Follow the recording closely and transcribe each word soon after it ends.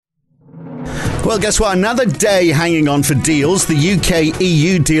Well, guess what? Another day hanging on for deals. The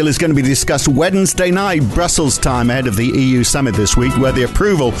UK-EU deal is going to be discussed Wednesday night, Brussels time, ahead of the EU summit this week, where the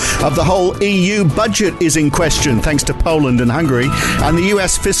approval of the whole EU budget is in question, thanks to Poland and Hungary. And the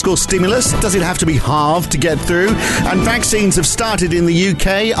US fiscal stimulus, does it have to be halved to get through? And vaccines have started in the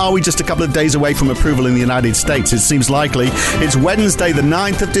UK. Are we just a couple of days away from approval in the United States? It seems likely. It's Wednesday, the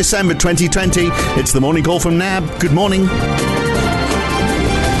 9th of December, 2020. It's the Morning Call from NAB. Good morning.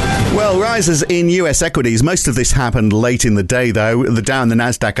 Well, rises in US equities. Most of this happened late in the day, though. The Dow and the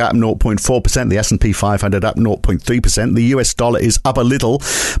Nasdaq up 0.4%, the S&P 500 up 0.3%. The US dollar is up a little,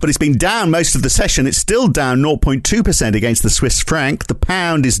 but it's been down most of the session. It's still down 0.2% against the Swiss franc. The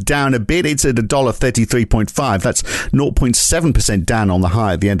pound is down a bit. It's at $1.33.5. That's 0.7% down on the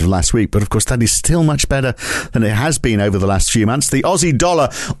high at the end of last week. But of course, that is still much better than it has been over the last few months. The Aussie dollar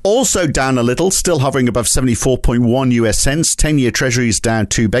also down a little, still hovering above 74.1 US cents. 10-year Treasury is down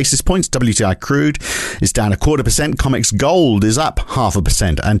 2 basis points. WTI crude is down 0.25%. COMEX gold is up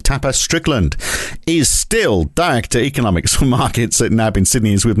 0.5%. And Tapper Strickland is still Director Economics for Markets at NAB in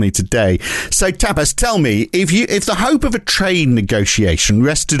Sydney, is with me today. So Tapas, tell me, if the hope of a trade negotiation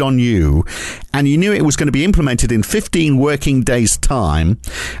rested on you and you knew it was going to be implemented in 15 working days' time,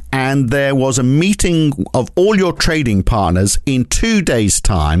 and there was a meeting of all your trading partners in 2 days'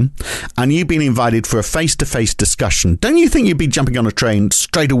 time, and you've been invited for a face-to-face discussion, don't you think you'd be jumping on a train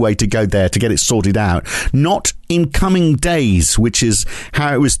straight away to go there to get it sorted out? Not in coming days, which is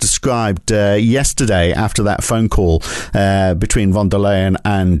how it was described yesterday after that phone call between von der Leyen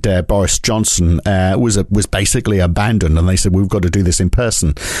and Boris Johnson was basically abandoned, and they said, we've got to do this in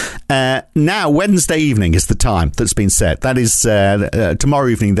person. Now, Wednesday evening is the time that's been set. That is tomorrow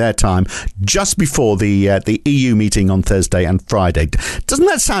evening their time, just before the EU meeting on Thursday and Friday. Doesn't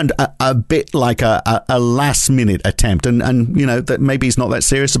that sound a bit like a last-minute attempt? And you know, that maybe he's not that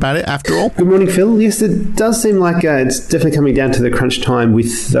serious about it after all? Good morning, Phil. Yes, it does seem like it's definitely coming down to the crunch time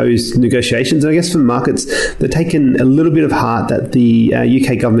with those negotiations. And I guess for markets, they're taken a little bit of heart that the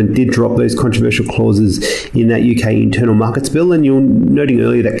UK government did drop those controversial clauses in that UK internal markets bill. And you're noting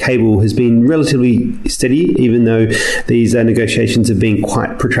earlier that cable has been relatively steady, even though these negotiations have been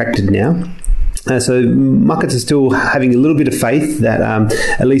quite protracted now. So markets are still having a little bit of faith that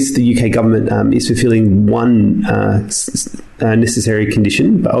at least the UK government is fulfilling one necessary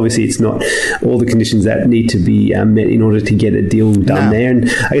condition, but obviously it's not all the conditions that need to be met in order to get a deal done there. And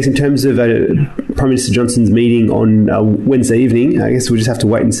I guess in terms of Prime Minister Johnson's meeting on Wednesday evening, I guess we'll just have to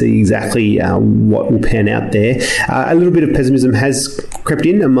wait and see exactly what will pan out there. A little bit of pessimism has crept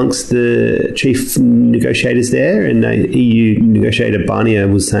in amongst the chief negotiators there, and EU negotiator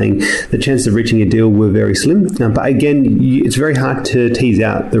Barnier was saying the chances of reaching a deal were very slim. But again, it's very hard to tease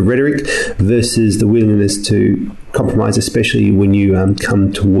out the rhetoric versus the willingness to compromise, especially when you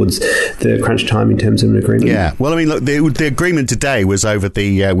come towards the crunch time in terms of an agreement. Yeah, well, I mean, look, the agreement today was over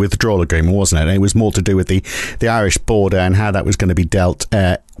the withdrawal agreement, wasn't it? And it was more to do with the Irish border and how that was going to be dealt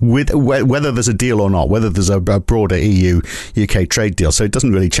with, whether there's a deal or not, whether there's a broader EU-UK trade deal. So it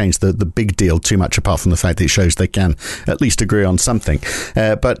doesn't really change the big deal too much, apart from the fact that it shows they can at least agree on something.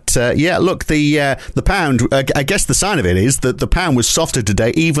 But look, the pound, I guess the sign of it is that the pound was softer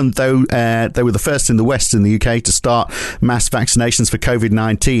today, even though they were the first in the West, in the UK, to start mass vaccinations for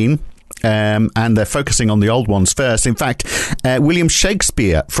COVID-19. And they're focusing on the old ones first. In fact, William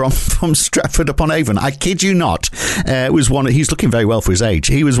Shakespeare from Stratford upon Avon, I kid you not, was he's looking very well for his age.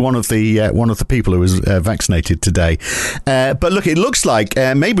 He was one of the people who was vaccinated today. But look, it looks like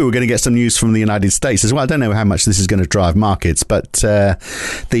maybe we're going to get some news from the United States as well. I don't know how much this is going to drive markets, but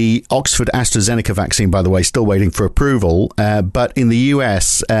the Oxford AstraZeneca vaccine, by the way, still waiting for approval. But in the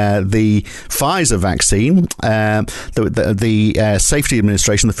US, the Pfizer vaccine, the Safety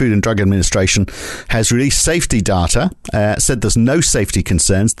Administration, the Food and Drug Administration, has released safety data, said there's no safety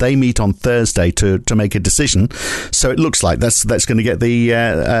concerns. They meet on Thursday to make a decision. So it looks like that's going to get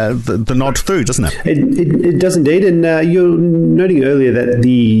the nod through, doesn't it? It does indeed. And you're noting earlier that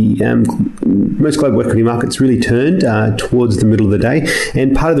the most global equity markets really turned towards the middle of the day.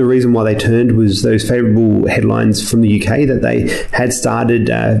 And part of the reason why they turned was those favourable headlines from the UK that they had started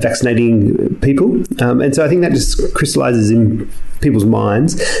vaccinating people. And so I think that just crystallises in people's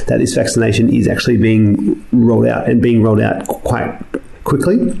minds that this vaccination is actually being rolled out, and being rolled out quite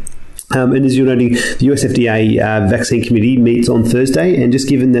quickly. And as you're noting, the US FDA vaccine committee meets on Thursday, and just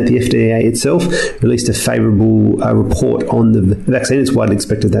given that the FDA itself released a favourable report on the vaccine, it's widely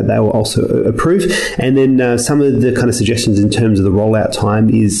expected that they will also approve. And then some of the kind of suggestions in terms of the rollout time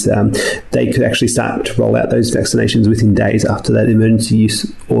is they could actually start to roll out those vaccinations within days after that emergency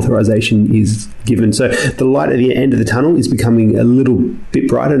use authorization is given. So the light at the end of the tunnel is becoming a little bit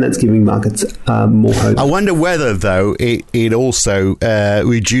brighter, and that's giving markets more hope. I wonder whether, though, it also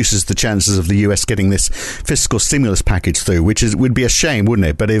reduces the chances of the US getting this fiscal stimulus package through, which would be a shame, wouldn't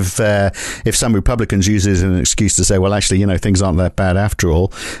it? But if some Republicans use it as an excuse to say, well, actually, things aren't that bad after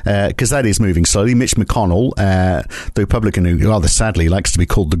all, because that is moving slowly. Mitch McConnell, the Republican who rather sadly likes to be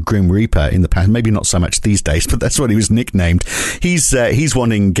called the Grim Reaper in the past, maybe not so much these days, but that's what he was nicknamed. He's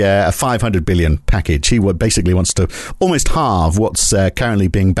wanting a $500 billion package. He basically wants to almost halve what's currently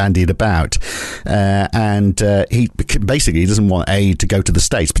being bandied about, and he basically doesn't want aid to go to the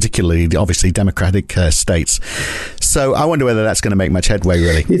states, particularly obviously Democratic states. So I wonder whether that's going to make much headway,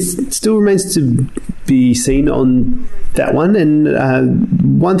 really. It still remains to be seen on that one.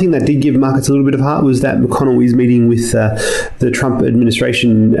 And one thing that did give markets a little bit of heart was that McConnell is meeting with the Trump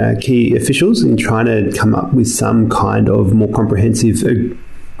administration key officials in trying to come up with some kind of more comprehensive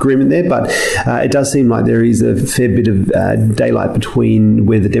agreement there, but it does seem like there is a fair bit of daylight between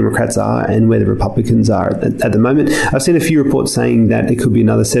where the Democrats are and where the Republicans are at the moment. I've seen a few reports saying that it could be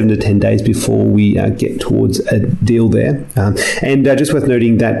another 7 to 10 days before we get towards a deal there. And just worth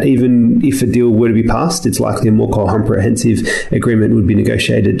noting that even if a deal were to be passed, it's likely a more comprehensive agreement would be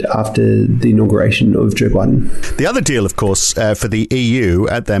negotiated after the inauguration of Joe Biden. The other deal, of course, for the EU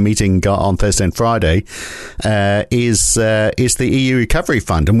at their meeting on Thursday and Friday is the EU Recovery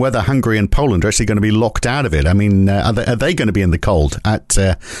Fund, and whether Hungary and Poland are actually going to be locked out of it. I mean, are they going to be in the cold at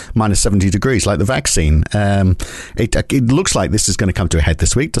minus 70 degrees like the vaccine? It looks like this is going to come to a head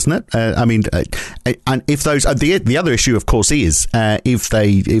this week, doesn't it? And if those the other issue, of course, is if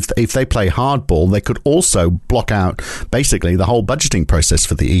they play hardball, they could also block out basically the whole budgeting process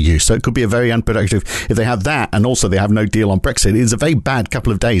for the EU. So it could be a very unproductive if they have that, and also they have no deal on Brexit. It's a very bad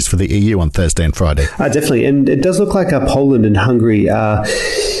couple of days for the EU on Thursday and Friday. Definitely, and it does look like Poland and Hungary are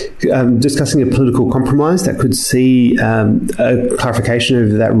discussing a political compromise that could see a clarification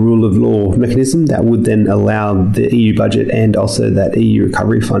of that rule of law mechanism that would then allow the EU budget and also that EU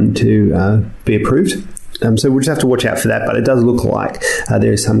recovery fund to be approved. So we'll just have to watch out for that, but it does look like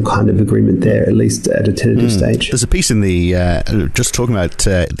there is some kind of agreement there, at least at a tentative stage. There's a piece in the, just talking about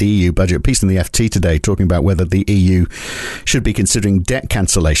the EU budget, a piece in the FT today talking about whether the EU should be considering debt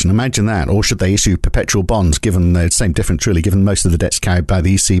cancellation. Imagine that. Or should they issue perpetual bonds, given the same difference, really, given most of the debt's carried by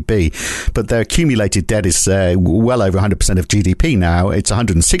the ECB. But their accumulated debt is well over 100% of GDP now. It's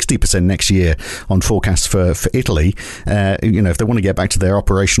 160% next year on forecasts for Italy. If they want to get back to their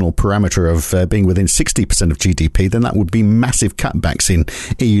operational parameter of being within 60% of GDP, then that would be massive cutbacks in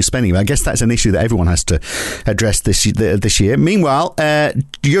EU spending. I guess that's an issue that everyone has to address this year. Meanwhile,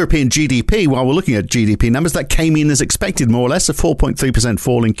 European GDP, while we're looking at GDP numbers, that came in as expected, more or less, a 4.3%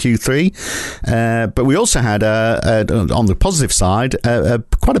 fall in Q3. But we also had, on the positive side,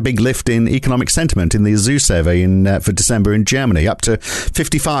 quite a big lift in economic sentiment in the Azu survey for December in Germany, up to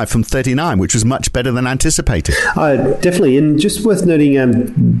 55 from 39, which was much better than anticipated. Definitely. And just worth noting,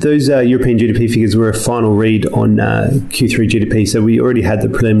 those European GDP figures were a final read on Q3 GDP. So we already had the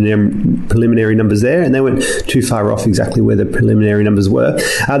preliminary numbers there, and they weren't too far off exactly where the preliminary numbers were.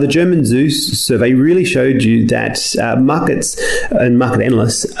 The German Zeus survey really showed you that markets and market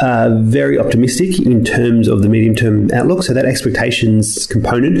analysts are very optimistic in terms of the medium-term outlook. So that expectations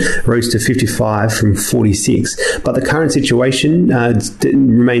component rose to 55 from 46. But the current situation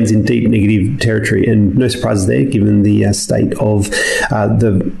remains in deep negative territory, and no surprises there, given the state of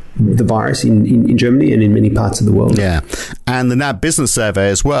the virus in Germany and in many parts of the world. Yeah, and the NAB business survey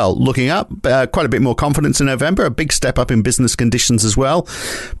as well, looking up, quite a bit more confidence in November, a big step up in business conditions as well,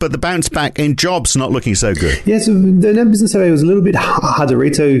 but the bounce back in jobs not looking so good. Yeah, so the NAB business survey was a little bit hard to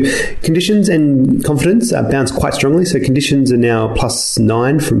read. So conditions and confidence bounced quite strongly. So conditions are now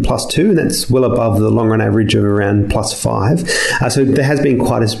 +9 from +2, and that's well above the long run average of around +5. So there has been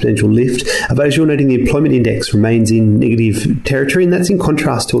quite a substantial lift. But as you're noting, the employment index remains in negative territory, and that's in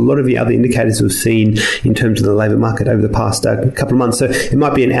contrast to a lot of the other indicators we've seen in terms of the labour market over the past couple of months. So it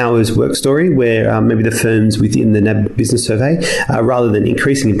might be an hours work story where maybe the firms within the NAB business survey, rather than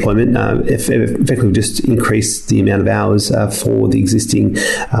increasing employment, effectively just increase the amount of hours for the existing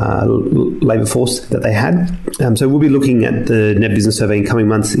labour force that they had. So we'll be looking at the NAB business survey in coming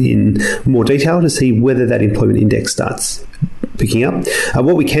months in more detail to see whether that employment index starts picking up.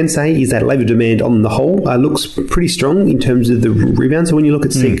 What we can say is that labour demand on the whole looks pretty strong in terms of the rebound. So when you look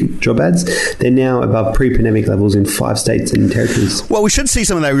at SEEK job ads, they're now above pre-pandemic levels in 5 states and territories. Well, we should see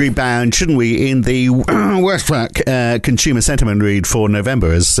some of that rebound, shouldn't we, in the Westpac consumer sentiment read for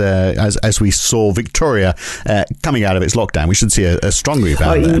November, as we saw Victoria coming out of its lockdown. We should see a strong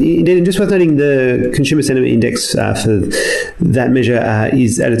rebound there. Indeed, just worth noting, the consumer sentiment index for that measure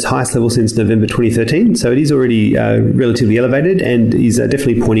is at its highest level since November 2013, so it is already relatively elevated and is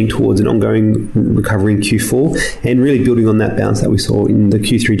definitely pointing towards an ongoing recovery in Q4 and really building on that bounce that we saw in the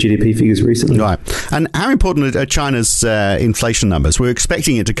Q3 GDP figures recently. Right. And how important are China's inflation numbers? We're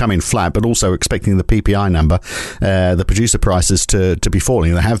expecting it to come in flat, but also expecting the PPI number, the producer prices, to be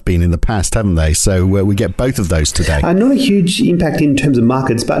falling. They have been in the past, haven't they? So we get both of those today. Not a huge impact in terms of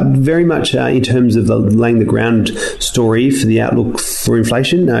markets, but very much in terms of laying the ground story for the outlook for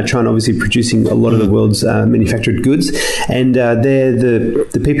inflation. China obviously producing a lot of the world's manufactured goods, and there the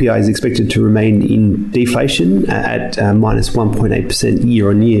PPI is expected to remain in deflation at minus 1.8% year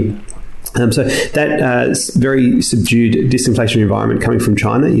on year. So that very subdued disinflationary environment coming from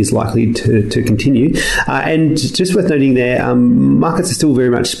China is likely to continue. And just worth noting there, markets are still very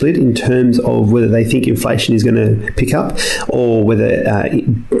much split in terms of whether they think inflation is going to pick up or whether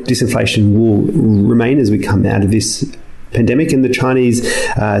disinflation will remain as we come out of this pandemic. And the Chinese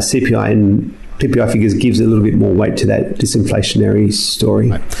CPI and PPI figures gives a little bit more weight to that disinflationary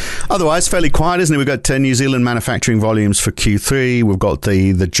story. Right. Otherwise, fairly quiet, isn't it? We've got New Zealand manufacturing volumes for Q3. We've got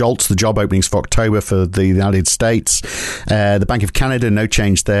the JOLTS, the job openings for October for the United States. The Bank of Canada, no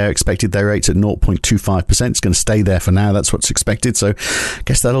change there. Expected their rates at 0.25%. It's going to stay there for now. That's what's expected. So I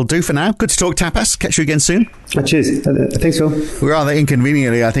guess that'll do for now. Good to talk, Tapas. Catch you again soon. Cheers. Thanks, Phil. Rather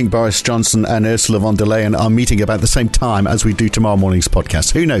inconveniently, I think Boris Johnson and Ursula von der Leyen are meeting about the same time as we do tomorrow morning's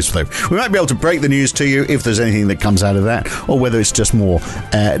podcast. Who knows, though? We might be able to break the news to you if there's anything that comes out of that, or whether it's just more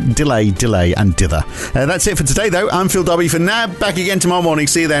delay and dither. That's it for today, though. I'm Phil Dobby for now. Back again tomorrow morning.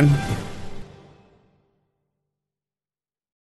 See you then.